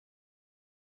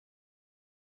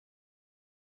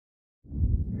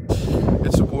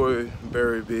boy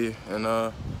Barry B, and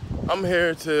I'm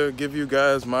here to give you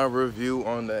guys my review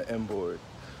on the Inboard.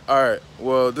 Alright,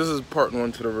 well, this is part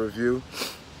one to the review.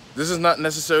 This is not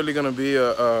necessarily going to be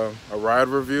a ride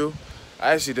review.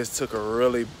 I actually just took a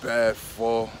really bad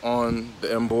fall on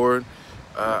the Inboard.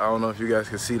 I don't know if you guys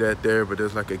can see that there, but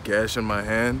there's like a gash in my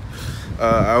hand.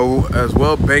 I as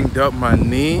well banged up my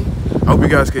knee. I hope you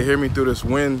guys can hear me through this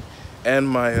wind and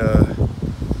my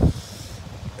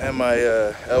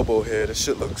elbow here. This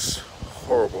shit looks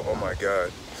horrible. Oh my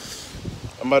god.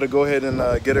 I'm about to go ahead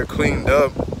and get her cleaned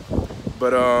up,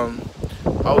 but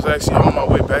I was actually on my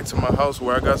way back to my house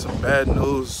where I got some bad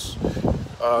news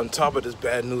on top of this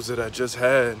bad news that I just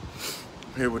had.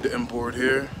 I'm here with the Inboard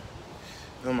here.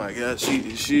 Oh my god,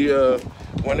 she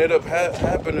what ended up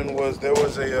happening was there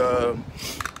was a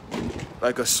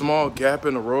like a small gap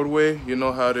in the roadway. You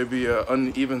know how there be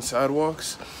uneven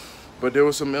sidewalks, but there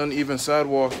was some uneven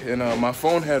sidewalk, and my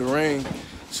phone had rang.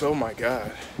 So oh my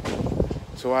god,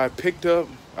 so I picked up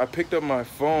my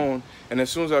phone, and as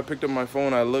soon as I picked up my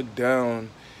phone, I looked down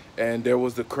and there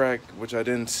was the crack, which I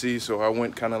didn't see. So I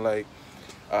went kind of like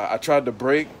I tried to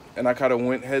brake, and I kind of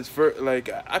went heads first. Like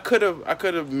I could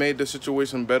have made the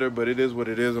situation better, but it is what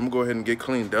it is. I'm gonna go ahead and get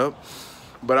cleaned up.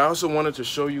 But I also wanted to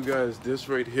show you guys this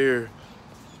right here.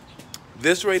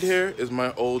 This right here is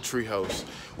my old treehouse.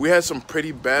 We had some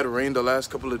pretty bad rain the last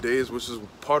couple of days, which is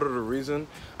part of the reason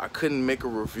I couldn't make a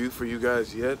review for you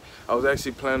guys yet. I was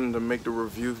actually planning to make the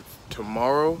review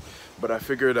tomorrow, but I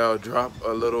figured I'll drop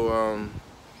a little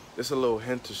just a little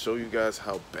hint to show you guys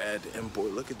how bad the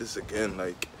Inboard. Look at this again.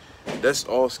 Like, that's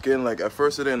all skin. Like, at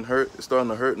first it didn't hurt. It's starting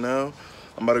to hurt now.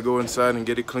 I'm about to go inside and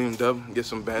get it cleaned up, get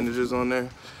some bandages on there.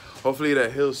 Hopefully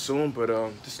that heals soon. But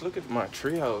just look at my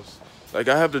treehouse. Like,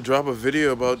 I have to drop a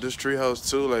video about this treehouse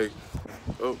too. Like,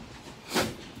 oh,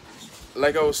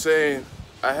 like I was saying,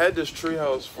 I had this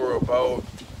treehouse for about,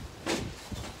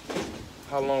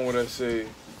 how long would I say?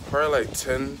 Probably like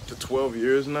 10 to 12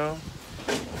 years now,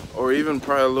 or even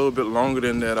probably a little bit longer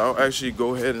than that. I'll actually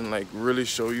go ahead and like really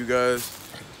show you guys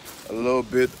a little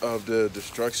bit of the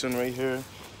destruction right here.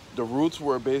 The roots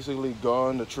were basically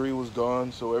gone, the tree was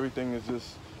gone, so everything is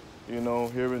just, you know,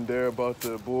 here and there about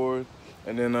the board.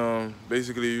 And then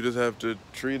basically you just have the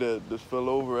tree that just fell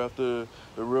over after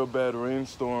the real bad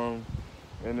rainstorm.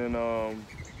 And then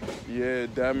yeah,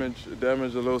 it damaged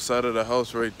a little side of the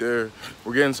house right there.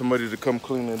 We're getting somebody to come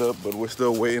clean it up, but we're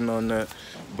still waiting on that.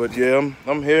 But yeah,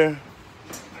 I'm here.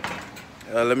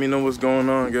 Let me know what's going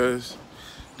on, guys.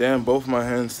 Damn, both my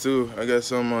hands too. I got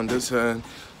some on this hand.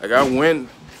 Like, I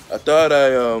thought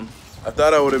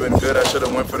I would have been good. I should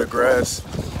have went for the grass,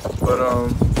 but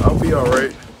I'll be all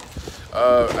right.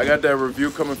 I got that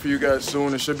review coming for you guys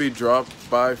soon. It should be dropped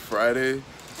by Friday,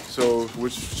 so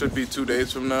which should be 2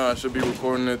 days from now. I should be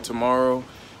recording it tomorrow,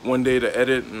 one day to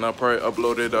edit, and I'll probably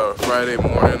upload it Friday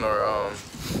morning or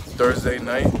Thursday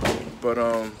night. But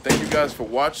thank you guys for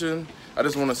watching. I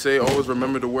just want to say, always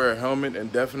remember to wear a helmet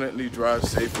and definitely drive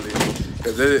safely,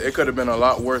 because it could have been a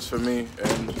lot worse for me,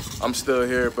 and I'm still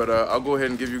here. But I'll go ahead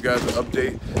and give you guys an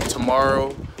update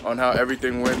tomorrow on how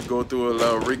everything went, go through a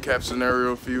little recap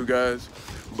scenario for you guys.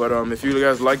 But if you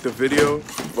guys like the video,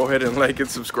 go ahead and like and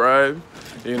subscribe.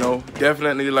 You know,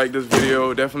 definitely like this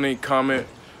video. Definitely comment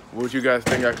what you guys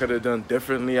think I could have done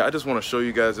differently. I just want to show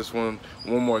you guys this one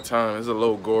more time. It's a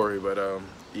little gory, but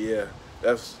yeah,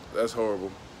 that's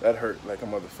horrible. That hurt like a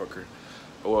motherfucker.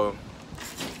 Well,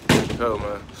 hell,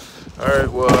 man. All right,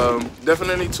 well,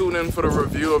 definitely tune in for the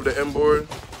review of the Inboard.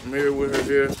 I'm here with her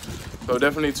here, so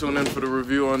definitely tune in for the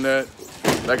review on that.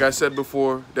 Like I said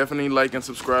before, definitely like and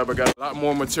subscribe. I got a lot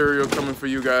more material coming for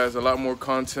you guys, a lot more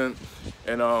content,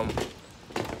 and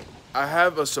I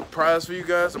have a surprise for you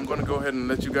guys. I'm gonna go ahead and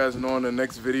let you guys know in the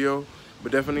next video,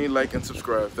 but definitely like and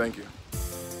subscribe. Thank you.